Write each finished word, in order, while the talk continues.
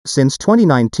Since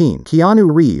 2019,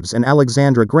 Keanu Reeves and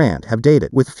Alexandra Grant have dated.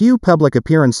 With few public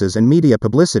appearances and media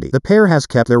publicity, the pair has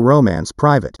kept their romance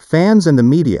private. Fans and the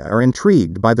media are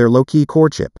intrigued by their low-key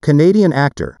courtship. Canadian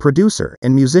actor, producer,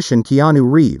 and musician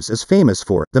Keanu Reeves is famous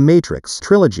for The Matrix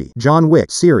trilogy, John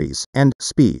Wick series, and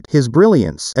Speed. His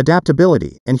brilliance,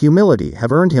 adaptability, and humility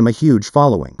have earned him a huge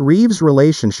following. Reeves'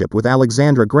 relationship with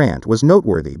Alexandra Grant was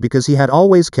noteworthy because he had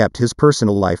always kept his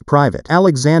personal life private.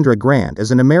 Alexandra Grant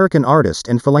is an American artist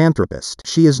and philanthropist.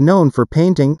 She is known for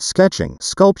painting, sketching,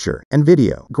 sculpture, and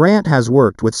video. Grant has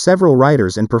worked with several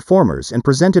writers and performers and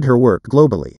presented her work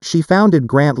globally. She founded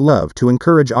grantLOVE to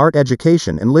encourage art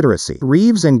education and literacy.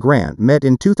 Reeves and Grant met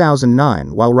in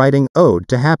 2009 while writing Ode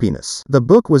to Happiness. The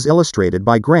book was illustrated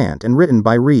by Grant and written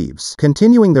by Reeves.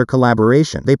 Continuing their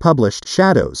collaboration, they published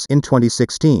Shadows in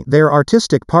 2016. Their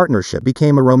artistic partnership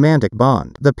became a romantic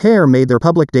bond. The pair made their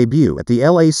public debut at the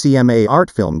LACMA Art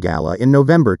Film Gala in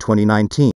November 2019.